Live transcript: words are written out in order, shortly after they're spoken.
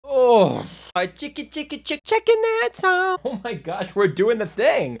Oh, checking that sound. Oh my gosh, we're doing the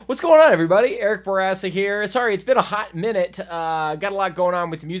thing. What's going on, everybody? Eric Bourassa here. Sorry, it's been a hot minute. Got a lot going on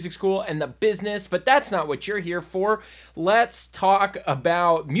with the music school and the business, but that's not what you're here for. Let's talk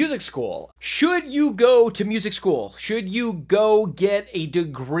about music school. Should you go to music school? Should you go get a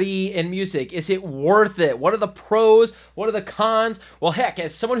degree in music? Is it worth it? What are the pros? What are the cons? Well, heck,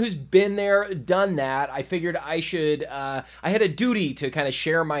 as someone who's been there, done that, I figured I should, I had a duty to kind of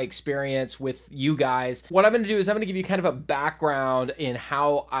share my experience with you guys. What I'm going to do is I'm going to give you kind of a background in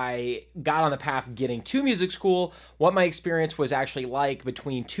how I got on the path of getting to music school, what my experience was actually like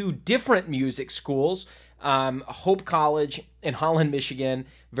between two different music schools, Hope College in Holland, Michigan,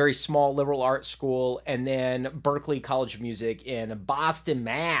 very small liberal arts school, and then Berklee College of Music in Boston,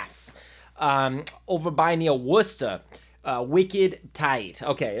 Mass, over by near Worcester. Wicked tight.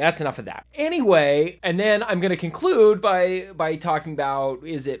 Okay, that's enough of that. Anyway, and then I'm going to conclude by talking about,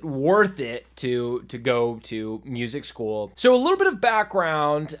 is it worth it to go to music school? So a little bit of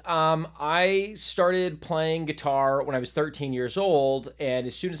background. I started playing guitar when I was 13 years old, and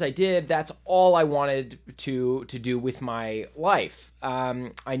as soon as I did, that's all I wanted to do with my life.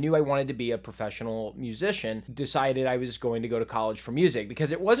 I knew I wanted to be a professional musician. Decided I was going to go to college for music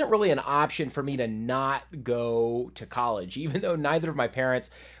because it wasn't really an option for me to not go to college. Even though neither of my parents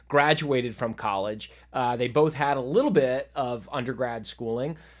graduated from college, they both had a little bit of undergrad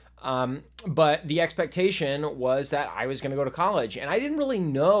schooling, but the expectation was that I was going to go to college, and I didn't really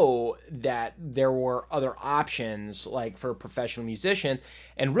know that there were other options like for professional musicians,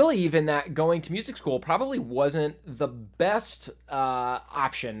 and really even that going to music school probably wasn't the best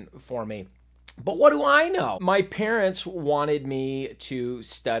option for me. But what do I know? My parents wanted me to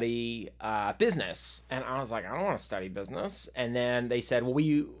study business. And I was like, I don't want to study business. And then they said, well,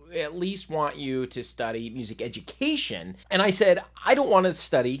 we at least want you to study music education. And I said, I don't want to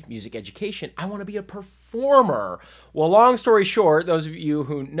study music education. I want to be a performer. Well, long story short, those of you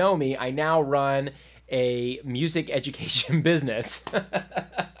who know me, I now run a music education business.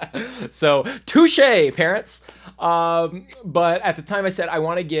 So touche, parents. But at the time I said I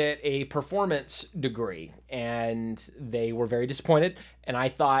want to get a performance degree, and they were very disappointed. And I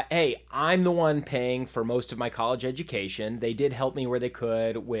thought, hey, I'm the one paying for most of my college education. They did help me where they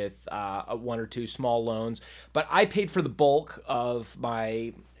could with one or two small loans, but I paid for the bulk of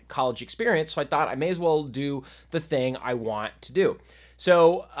my college experience. So I thought I may as well do the thing I want to do.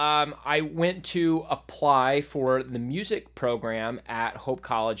 So I went to apply for the music program at Hope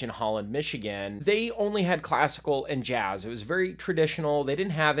College in Holland, Michigan. They only had classical and jazz. It was very traditional. They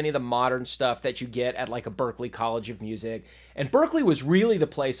didn't have any of the modern stuff that you get at like a Berklee College of Music. And Berklee was really the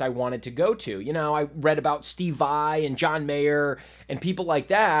place I wanted to go to. You know, I read about Steve Vai and John Mayer and people like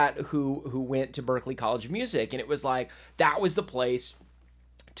that who went to Berklee College of Music. And it was like, that was the place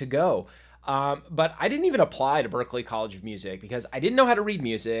to go. But I didn't even apply to Berklee College of Music because I didn't know how to read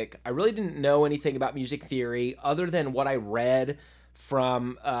music. I really didn't know anything about music theory other than what I read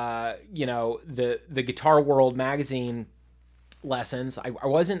from, you know, the Guitar World magazine lessons.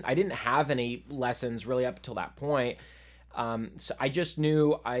 I didn't have any lessons really up until that point. So I just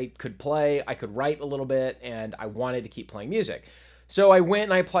knew I could play, I could write a little bit, and I wanted to keep playing music. So I went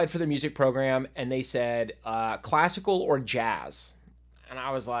and I applied for the music program, and they said, classical or jazz. And I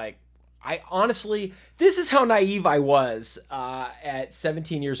was like, I honestly, this is how naive I was at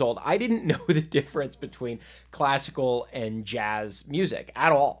 17 years old. I didn't know the difference between classical and jazz music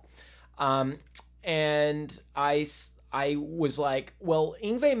at all. And I was like, well,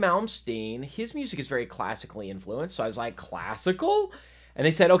 Yngwie Malmsteen, his music is very classically influenced. So I was like, classical? And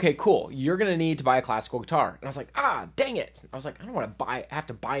they said, okay, cool. You're going to need to buy a classical guitar. And I was like, ah, dang it. I was like, I don't want to have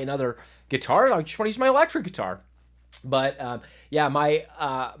to buy another guitar. I just want to use my electric guitar. But yeah, my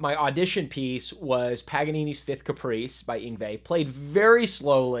audition piece was Paganini's Fifth Caprice by Yngwie, played very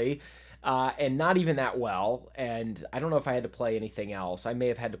slowly and not even that well. And I don't know if I had to play anything else. I may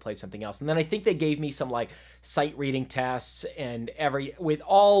have had to play something else. And then I think they gave me some like sight reading tests and with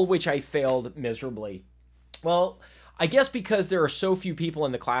all which I failed miserably. Well, I guess because there are so few people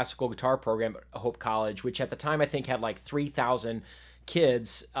in the classical guitar program at Hope College, which at the time I think had like 3,000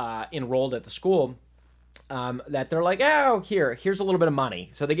 kids enrolled at the school. That they're like, oh, here's a little bit of money.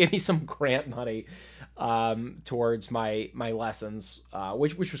 So they gave me some grant money towards my lessons,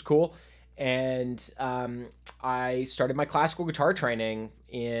 which was cool. And I started my classical guitar training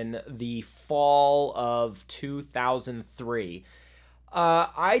in the fall of 2003.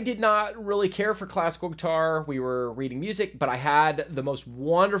 I did not really care for classical guitar. We were reading music, but I had the most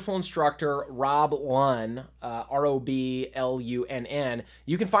wonderful instructor, Rob Lunn, Roblunn.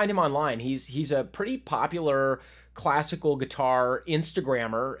 You can find him online. He's a pretty popular classical guitar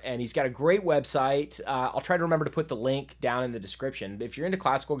Instagrammer, and he's got a great website. I'll try to remember to put the link down in the description. If you're into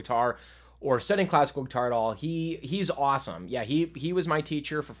classical guitar or studying classical guitar at all, he's awesome. Yeah, he was my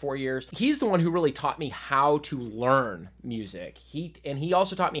teacher for 4 years. He's the one who really taught me how to learn music. He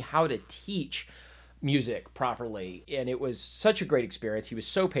also taught me how to teach music properly, and it was such a great experience. He was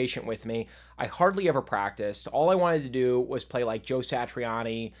so patient with me. I hardly ever practiced. All I wanted to do was play like Joe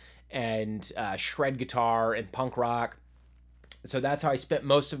Satriani and shred guitar and punk rock. So that's how I spent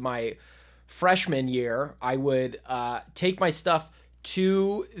most of my freshman year. I would take my stuff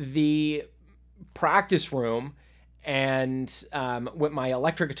to the practice room and with my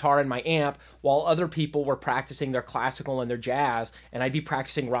electric guitar and my amp while other people were practicing their classical and their jazz, and I'd be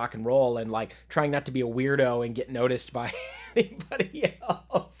practicing rock and roll and like trying not to be a weirdo and get noticed by anybody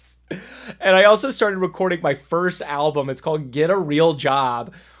else. And I also started recording my first album. It's called Get a Real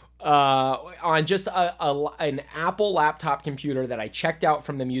Job, on just an Apple laptop computer that I checked out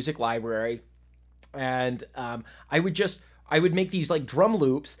from the music library. And I would make these like drum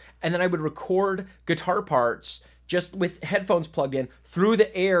loops, and then I would record guitar parts just with headphones plugged in through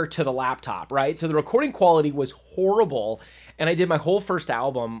the air to the laptop, right? So the recording quality was horrible, and I did my whole first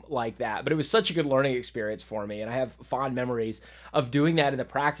album like that, but it was such a good learning experience for me, and I have fond memories of doing that in the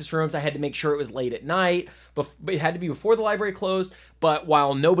practice rooms. I had to make sure it was late at night, but it had to be before the library closed, but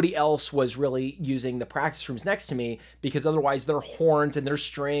while nobody else was really using the practice rooms next to me, because otherwise their horns and their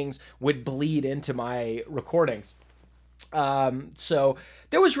strings would bleed into my recordings. So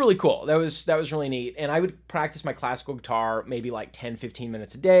that was really cool. That was really neat. And I would practice my classical guitar maybe like 10-15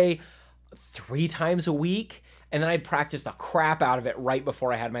 minutes a day, 3 times a week. And then I'd practice the crap out of it right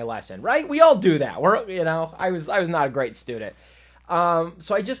before I had my lesson, right? We all do that. I was not a great student.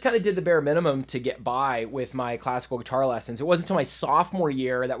 So I just kind of did the bare minimum to get by with my classical guitar lessons. It wasn't until my sophomore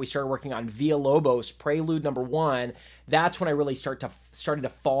year that we started working on Villalobos Prelude No. 1. That's when I really started to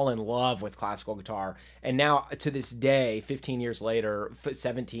fall in love with classical guitar. And now to this day, 15 years later,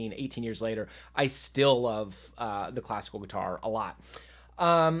 17, 18 years later, I still love the classical guitar a lot.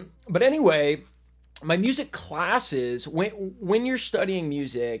 But anyway, my music classes, when you're studying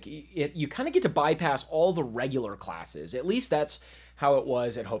music, you kind of get to bypass all the regular classes. At least that's how it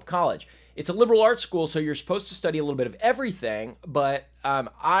was at Hope College. It's a liberal arts school, so you're supposed to study a little bit of everything, but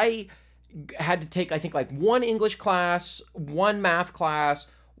I had to take, I think, like 1 English class, 1 math class,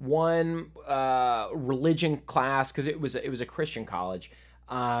 1 religion class, because it was a Christian college,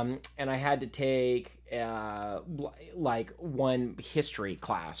 and I had to take like 1 history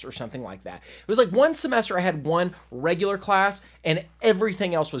class or something like that. It was like 1 semester I had 1 regular class and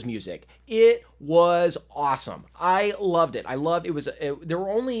everything else was music. It was awesome. I loved it. There were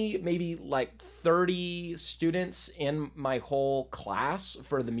only maybe like 30 students in my whole class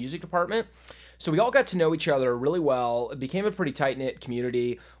for the music department. So we all got to know each other really well. It became a pretty tight-knit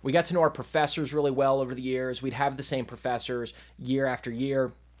community. We got to know our professors really well over the years. We'd have the same professors year after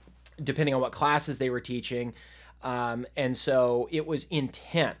year, depending on what classes they were teaching. And so it was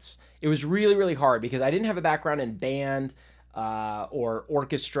intense. It was really, really hard because I didn't have a background in band or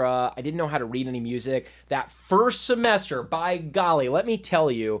orchestra. I didn't know how to read any music. That first semester, by golly, let me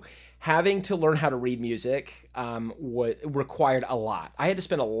tell you, having to learn how to read music required a lot. I had to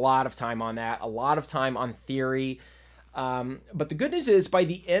spend a lot of time on that, a lot of time on theory. But the good news is, by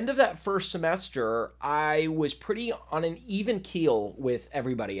the end of that first semester, I was pretty on an even keel with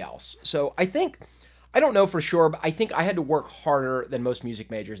everybody else. So I don't know for sure, but I think I had to work harder than most music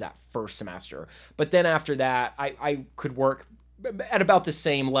majors that first semester. But then after that, I could work at about the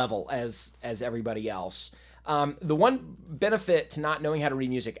same level as everybody else. The one benefit to not knowing how to read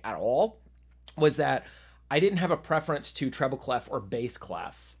music at all was that I didn't have a preference to treble clef or bass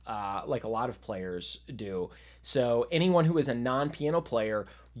clef, like a lot of players do. So anyone who is a non-piano player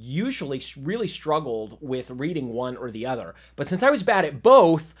usually really struggled with reading one or the other. But since I was bad at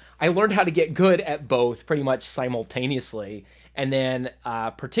both, I learned how to get good at both pretty much simultaneously, and then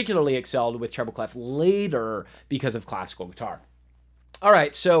particularly excelled with treble clef later because of classical guitar. All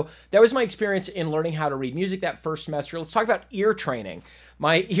right, so that was my experience in learning how to read music that first semester. Let's talk about ear training.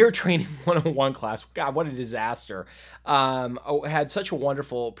 My ear training 101 class, God, what a disaster. I had such a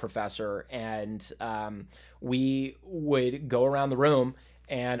wonderful professor, and we would go around the room,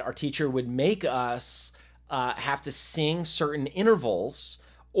 and our teacher would make us have to sing certain intervals,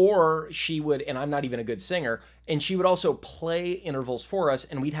 or she would, and I'm not even a good singer, and she would also play intervals for us,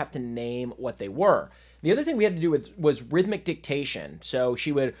 and we'd have to name what they were. The other thing we had to do was rhythmic dictation. So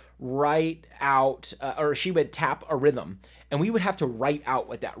she would write out, or she would tap a rhythm, and we would have to write out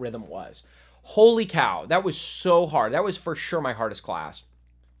what that rhythm was. Holy cow, that was so hard. That was for sure my hardest class.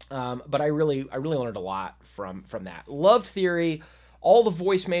 But I really learned a lot from that. Loved theory. All the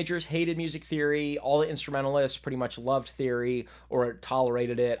voice majors hated music theory. All the instrumentalists pretty much loved theory or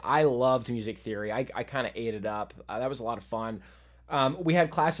tolerated it. I loved music theory. I kind of ate it up. That was a lot of fun. We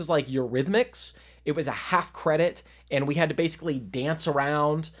had classes like Eurythmics. It was a half credit, and we had to basically dance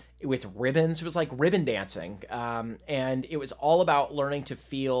around with ribbons. It was like ribbon dancing. And it was all about learning to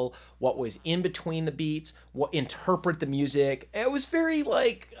feel what was in between the beats, interpret the music. It was very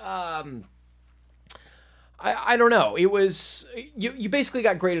like, I don't know. It was, you basically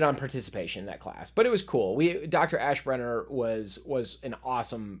got graded on participation in that class, but it was cool. Dr. Ashbrenner was an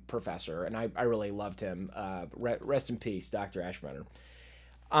awesome professor, and I really loved him. Rest in peace, Dr. Ashbrenner.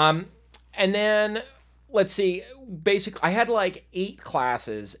 And then, let's see, basically, I had like 8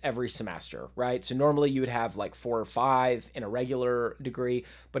 classes every semester, right? So normally you would have like 4 or 5 in a regular degree,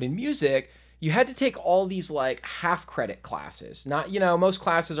 but in music, you had to take all these like half credit classes. Not, most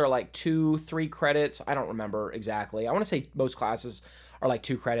classes are like 2-3 credits. I don't remember exactly. I want to say most classes are like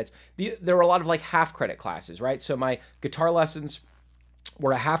 2 credits. There were a lot of like half credit classes, right? So my guitar lessons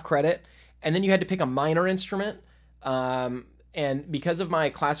were a half credit, and then you had to pick a minor instrument. And because of my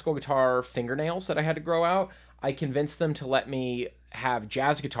classical guitar fingernails that I had to grow out, I convinced them to let me have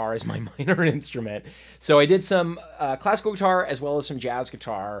jazz guitar as my minor instrument. So I did some classical guitar as well as some jazz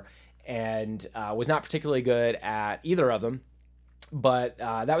guitar, and was not particularly good at either of them, but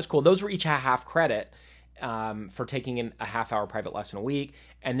that was cool. Those were each a half credit for taking a half-hour private lesson a week.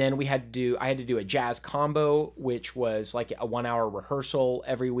 And then I had to do a jazz combo, which was like a 1-hour rehearsal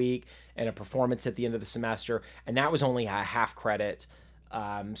every week and a performance at the end of the semester, and that was only a half credit.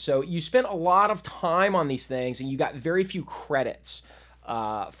 So you spent a lot of time on these things, and you got very few credits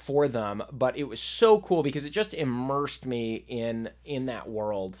for them, but it was so cool because it just immersed me in that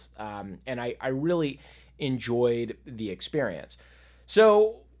world, and I really enjoyed the experience.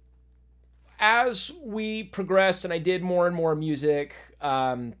 So as we progressed and I did more and more music,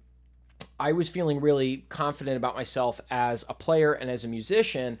 I was feeling really confident about myself as a player and as a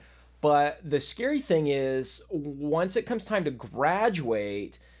musician. But the scary thing is, once it comes time to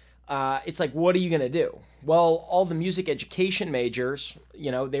graduate, it's like, what are you going to do? Well, all the music education majors,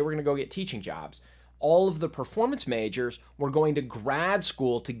 they were going to go get teaching jobs. All of the performance majors were going to grad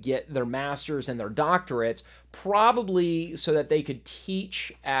school to get their masters and their doctorates, probably so that they could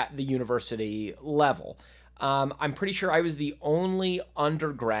teach at the university level. I'm pretty sure I was the only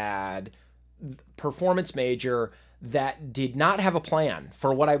undergrad performance major that did not have a plan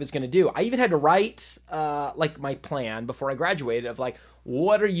for what I was going to do. I even had to write like my plan before I graduated of like,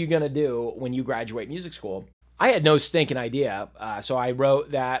 what are you going to do when you graduate music school? I had no stinking idea. So I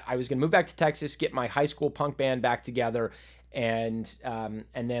wrote that I was going to move back to Texas, get my high school punk band back together, and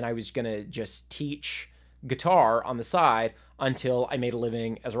then I was going to just teach guitar on the side until I made a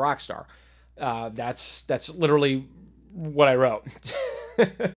living as a rock star. That's literally what I wrote.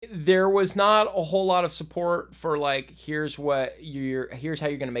 There was not a whole lot of support for like, here's how you're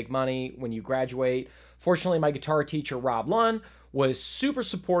going to make money when you graduate. Fortunately, my guitar teacher, Rob Lunn, was super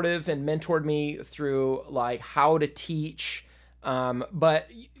supportive and mentored me through like how to teach. But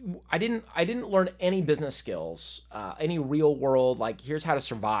I didn't learn any business skills, any real world, like here's how to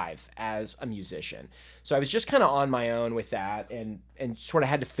survive as a musician. So I was just kind of on my own with that and sort of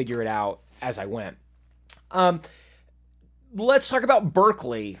had to figure it out as I went. Let's talk about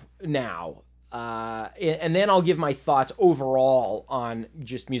Berklee now. And then I'll give my thoughts overall on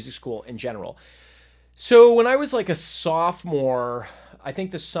just music school in general. So when I was like a sophomore, I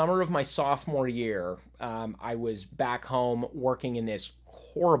think the summer of my sophomore year, I was back home working in this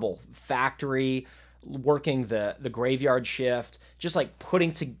horrible factory, working the graveyard shift, just like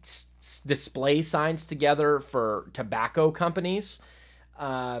putting display signs together for tobacco companies.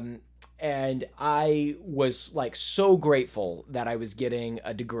 And I was like so grateful that I was getting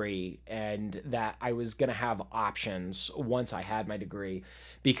a degree and that I was going to have options once I had my degree,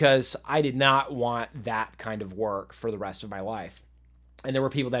 because I did not want that kind of work for the rest of my life. And there were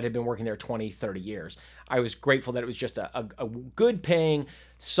people that had been working there 20, 30 years. I was grateful that it was just a good paying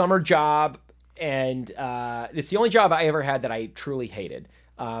summer job. And it's the only job I ever had that I truly hated.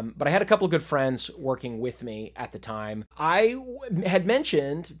 But I had a couple of good friends working with me at the time. I had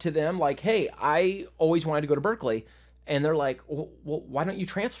mentioned to them, like, hey, I always wanted to go to Berklee. And they're like, well, why don't you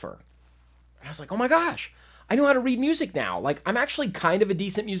transfer? And I was like, oh my gosh, I know how to read music now. Like, I'm actually kind of a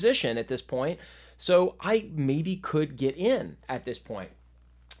decent musician at this point. So I maybe could get in at this point.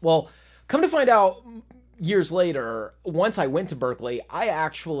 Well, a Come to find out, years later, once I went to Berklee, I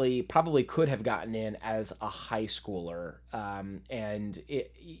actually probably could have gotten in as a high schooler. And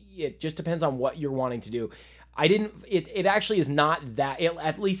it just depends on what you're wanting to do. It actually is not that,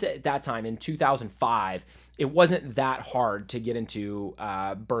 at least at that time in 2005, it wasn't that hard to get into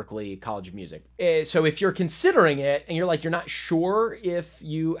Berklee College of Music. So if you're considering it and you're not sure if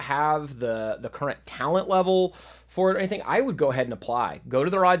you have the current talent level for it or anything, I would go ahead and apply. Go to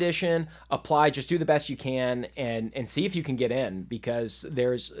their audition, apply, just do the best you can and see if you can get in, because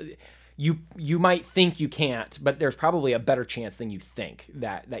you might think you can't, but there's probably a better chance than you think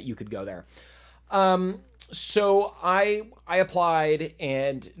that you could go there. So I applied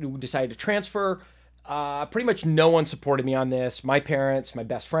and decided to transfer. Pretty much no one supported me on this. My parents, my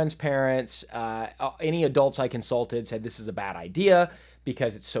best friend's parents, any adults I consulted said this is a bad idea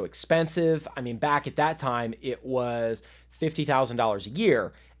because it's so expensive. I mean, back at that time, it was $50,000 a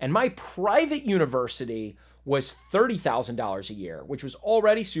year. And my private university was $30,000 a year, which was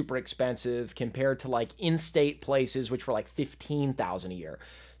already super expensive compared to like in-state places, which were like $15,000 a year.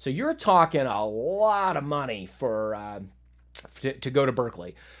 So you're talking a lot of money to go to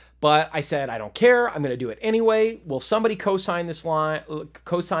Berklee. But I said, I don't care. I'm going to do it anyway. Will somebody co-sign this loan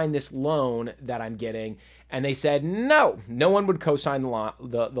that I'm getting? And they said, no one would co-sign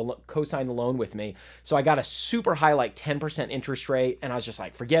co-sign the loan with me. So I got a super high, like 10% interest rate. And I was just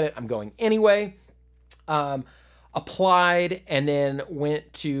like, forget it. I'm going anyway. Applied and then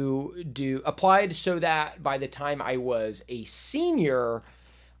applied so that by the time I was a senior,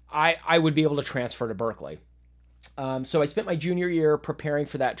 I would be able to transfer to Berklee. So I spent my junior year preparing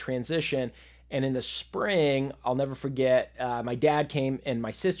for that transition. And in the spring, I'll never forget, my dad came and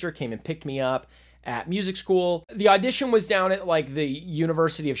my sister came and picked me up at music school. The audition was down at like the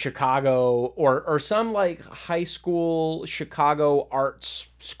University of Chicago or some like high school Chicago arts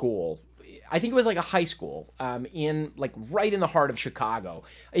school. I think it was like a high school in like right in the heart of Chicago.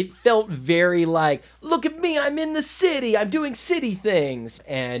 It felt very like, look at me, I'm in the city, I'm doing city things.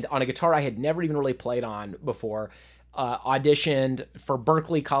 And on a guitar I had never even really played on before, auditioned for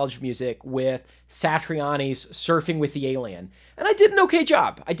Berklee College of Music with Satriani's Surfing with the Alien. And I did an okay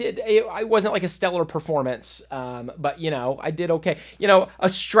job. I wasn't like a stellar performance, but you know, I did okay. You know, a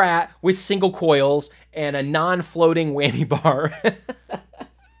Strat with single coils and a non-floating whammy bar.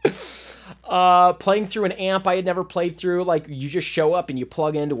 Playing through an amp I had never played through. Like you just show up and you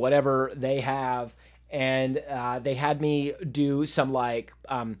plug into whatever they have. And they had me do some like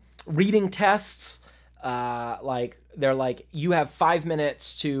reading tests. Like they're like, you have 5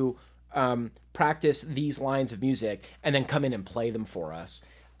 minutes to practice these lines of music and then come in and play them for us.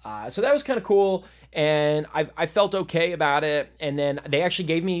 So that was kind of cool. And I felt okay about it. And then they actually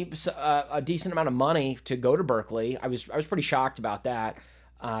gave me a decent amount of money to go to Berklee. I was pretty shocked about that.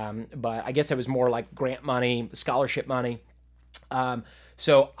 But I guess it was more like grant money, scholarship money.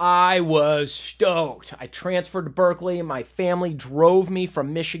 So I was stoked. I transferred to Berklee. My family drove me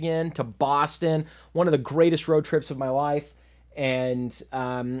from Michigan to Boston, one of the greatest road trips of my life. And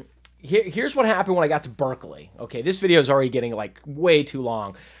here's what happened when I got to Berklee. Okay, this video is already getting like way too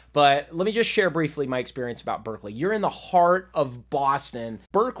long. But let me just share briefly my experience about Berklee. You're in the heart of Boston.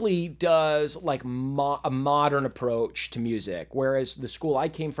 Berklee does like a modern approach to music, whereas the school I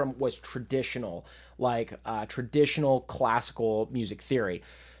came from was traditional, like traditional classical music theory.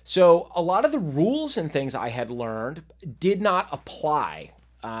 So a lot of the rules and things I had learned did not apply.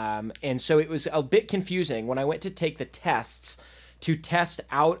 And so it was a bit confusing when I went to take the tests to test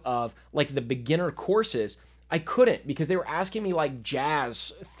out of like the beginner courses. I couldn't because they were asking me like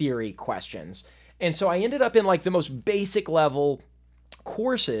jazz theory questions. And so I ended up in like the most basic level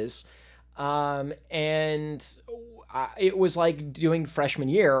courses. It was like doing freshman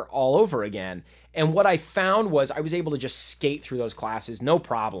year all over again. And what I found was I was able to just skate through those classes, no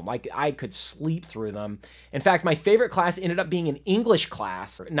problem. Like I could sleep through them. In fact, my favorite class ended up being an English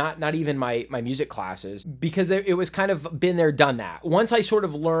class, not even my music classes, because it was kind of been there, done that. Once I sort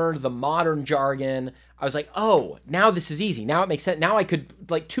of learned the modern jargon, I was like, oh, now this is easy. Now it makes sense. Now I could,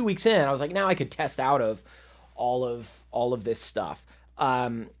 like 2 weeks in, I was like, now I could test out of all of this stuff.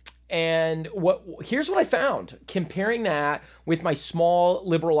 And here's what I found, comparing that with my small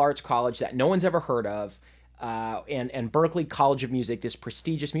liberal arts college that no one's ever heard of, and Berklee College of Music, this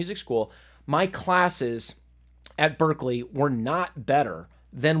prestigious music school. My classes at Berklee were not better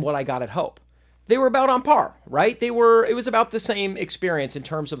than what I got at Hope. They were about on par, right? It was about the same experience in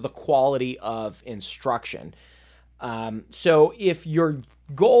terms of the quality of instruction. So if your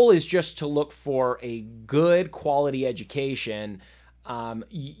goal is just to look for a good quality education,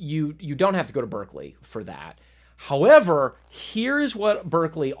 you don't have to go to Berklee for that. However, here's what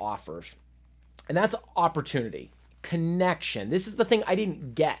Berklee offers. And that's opportunity, connection. This is the thing I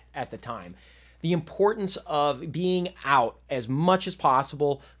didn't get at the time. The importance of being out as much as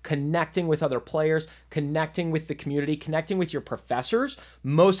possible, connecting with other players, connecting with the community, connecting with your professors.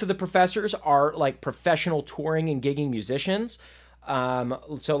 Most of the professors are like professional touring and gigging musicians.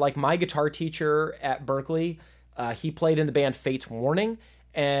 So like my guitar teacher at Berklee, he played in the band Fate's Warning,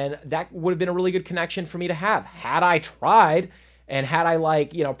 and that would have been a really good connection for me to have had I tried and had I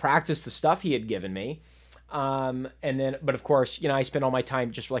like, practiced the stuff he had given me. But of course, I spent all my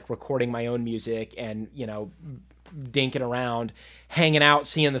time just like recording my own music and, dinking around, hanging out,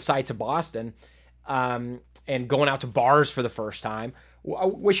 seeing the sights of Boston, and going out to bars for the first time. I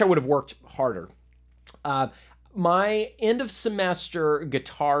wish I would have worked harder. My end of semester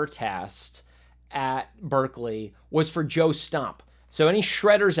guitar test at Berklee was for Joe Stump. So any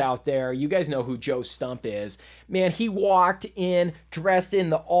shredders out there, you guys know who Joe Stump is. Man, he walked in dressed in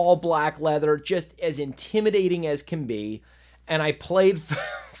the all black leather, just as intimidating as can be. And I played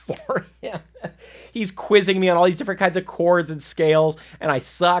for him. He's quizzing me on all these different kinds of chords and scales. And I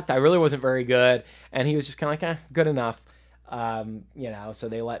sucked. I really wasn't very good. And he was just kind of like, good enough. So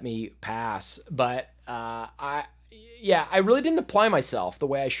they let me pass. But I really didn't apply myself the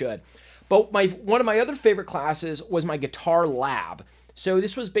way I should. But one of my other favorite classes was my guitar lab. So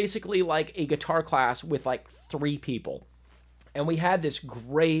this was basically like a guitar class with like 3 people. And we had this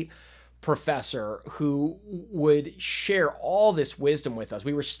great professor who would share all this wisdom with us.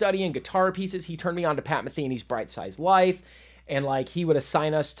 We were studying guitar pieces. He turned me on to Pat Metheny's Bright Size Life. And like he would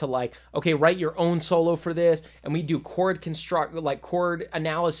assign us to like, okay, write your own solo for this. And we do chord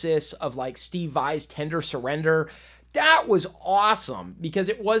analysis of like Steve Vai's Tender Surrender. That was awesome because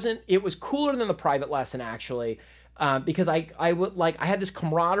it was cooler than the private lesson actually, because I had this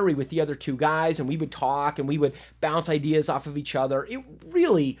camaraderie with the other 2 guys, and we would talk and we would bounce ideas off of each other. It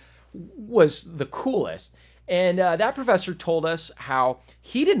really was the coolest. And that professor told us how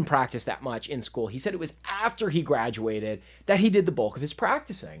he didn't practice that much in school. He said it was after he graduated that he did the bulk of his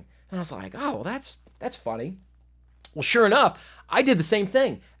practicing. And I was like, oh, well, that's funny. Well, sure enough, I did the same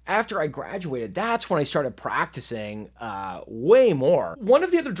thing. After I graduated, that's when I started practicing way more. One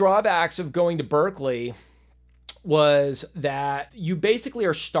of the other drawbacks of going to Berklee was that you basically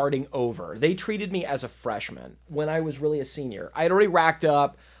are starting over. They treated me as a freshman when I was really a senior. I had already racked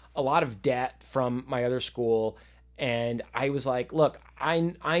up a lot of debt from my other school, and I was like, look,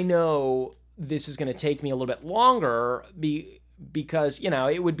 I know this is going to take me a little bit longer because,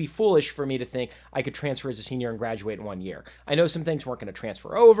 it would be foolish for me to think I could transfer as a senior and graduate in 1 year. I know some things weren't going to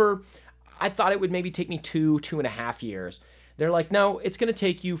transfer over. I thought it would maybe take me 2.5 years. They're like, no, it's going to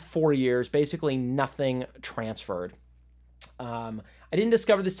take you 4 years, basically nothing transferred. I didn't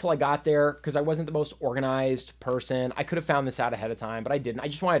discover this till I got there because I wasn't the most organized person. I could have found this out ahead of time, but I didn't. I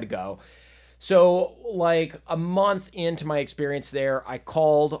just wanted to go. So like a month into my experience there, I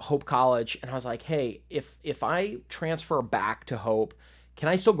called Hope College and I was like, hey, if I transfer back to Hope, can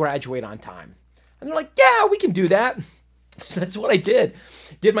I still graduate on time? And they're like, yeah, we can do that. So that's what I did.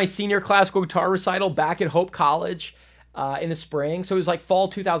 Did my senior classical guitar recital back at Hope College in the spring. So it was like fall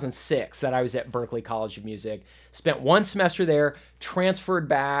 2006 that I was at Berklee College of Music. Spent 1 semester there, transferred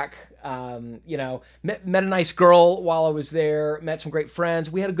back, met a nice girl while I was there, met some great friends.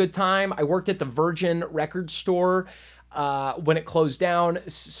 We had a good time. I worked at the Virgin record store when it closed down,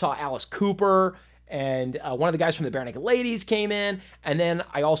 saw Alice Cooper, and one of the guys from the Bare Naked Ladies came in. And then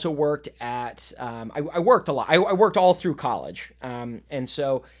I also worked at, I worked a lot. I worked all through college. And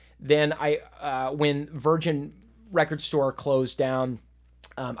so then when Virgin record store closed down,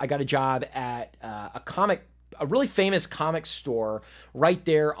 I got a job at a really famous comic store right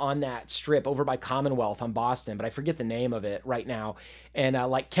there on that strip over by Commonwealth on Boston, but I forget the name of it right now. And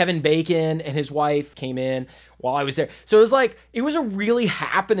like Kevin Bacon and his wife came in while I was there. So it was a really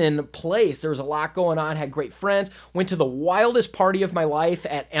happening place. There was a lot going on, had great friends, went to the wildest party of my life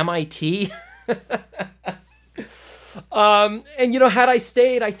at MIT. Had I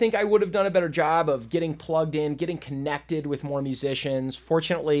stayed, I think I would have done a better job of getting plugged in, getting connected with more musicians.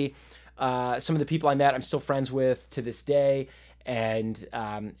 Fortunately, some of the people I met, I'm still friends with to this day, and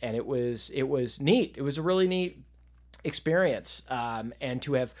it was neat. It was a really neat experience, and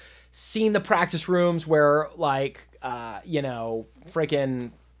to have seen the practice rooms where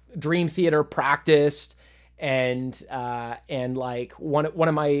freaking Dream Theater practiced, and like one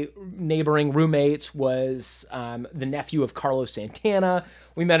of my neighboring roommates was the nephew of Carlos Santana,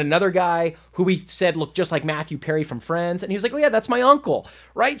 We met another guy who we said looked just like Matthew Perry from Friends, and he was like, oh yeah, that's my uncle,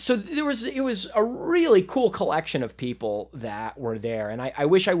 right? So it was a really cool collection of people that were there, and I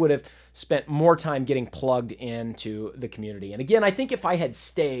wish I would have spent more time getting plugged into the community. And again, I think if I had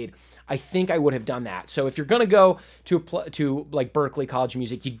stayed, I think I would have done that. So if you're going to go to like Berklee College of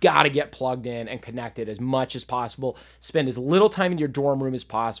Music, you got to get plugged in and connected as much as possible. Spend as little time in your dorm room as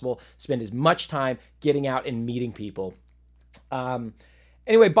possible. Spend as much time getting out and meeting people.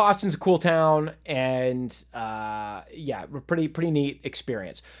 Anyway, Boston's a cool town, and yeah, pretty neat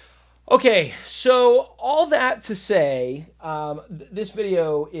experience. Okay, so all that to say, this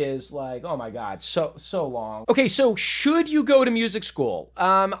video is like, oh my God, so long. Okay, so should you go to music school?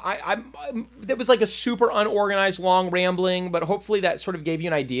 That was like a super unorganized, long rambling, but hopefully that sort of gave you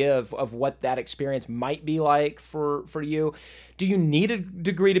an idea of what that experience might be like for you. Do you need a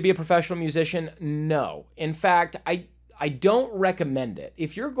degree to be a professional musician? No. In fact, I don't recommend it.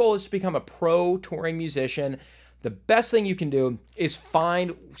 If your goal is to become a pro touring musician, the best thing you can do is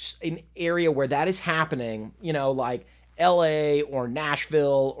find an area where that is happening, you know, like LA or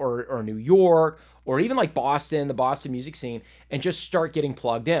Nashville or New York, or even like Boston, the Boston music scene, and just start getting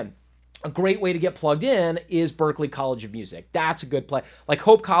plugged in. A great way to get plugged in is Berklee College of Music. That's a good place. Like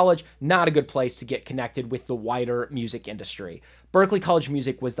Hope College, not a good place to get connected with the wider music industry. Berklee College of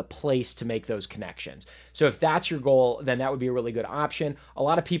Music was the place to make those connections. So if that's your goal, then that would be a really good option. A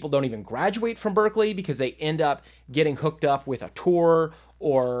lot of people don't even graduate from Berklee because they end up getting hooked up with a tour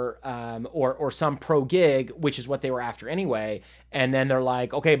or some pro gig, which is what they were after anyway. And then they're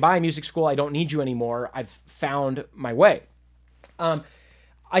like, okay, bye music school. I don't need you anymore. I've found my way.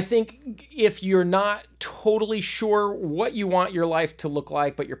 I think if you're not totally sure what you want your life to look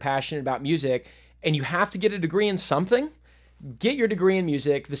like, but you're passionate about music and you have to get a degree in something, get your degree in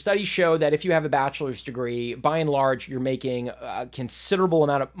music. The studies show that if you have a bachelor's degree, by and large, you're making a considerable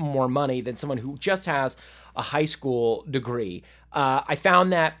amount of more money than someone who just has a high school degree. I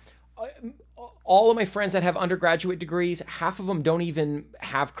found that all of my friends that have undergraduate degrees, half of them don't even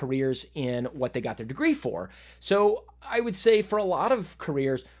have careers in what they got their degree for. So I would say for a lot of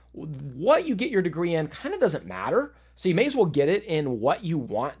careers, what you get your degree in kind of doesn't matter. So you may as well get it in what you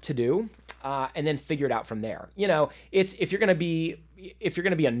want to do, and then figure it out from there. You know, it's if you're going to be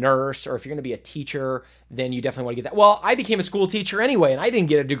a nurse or if you're going to be a teacher, then you definitely want to get that. Well, I became a school teacher anyway, and I didn't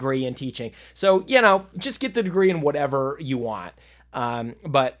get a degree in teaching. So, you know, just get the degree in whatever you want.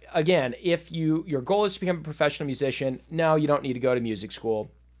 But again, if your goal is to become a professional musician, no, you don't need to go to music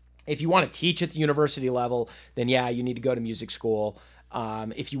school. If you want to teach at the university level, then yeah, you need to go to music school,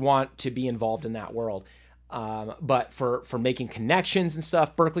 if you want to be involved in that world. But for making connections and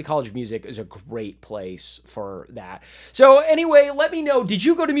stuff, Berklee College of Music is a great place for that. So anyway, let me know, did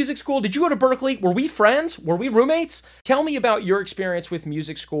you go to music school? Did you go to Berklee? Were we friends? Were we roommates? Tell me about your experience with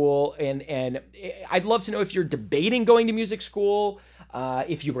music school, and I'd love to know if you're debating going to music school,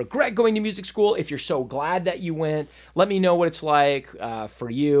 if you regret going to music school, if you're so glad that you went. Let me know what it's like for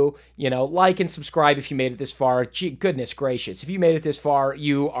you. You know, like and subscribe if you made it this far. Gee, goodness gracious. If you made it this far,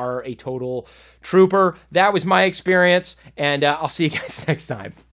 you are a total trooper. That was my experience, and I'll see you guys next time.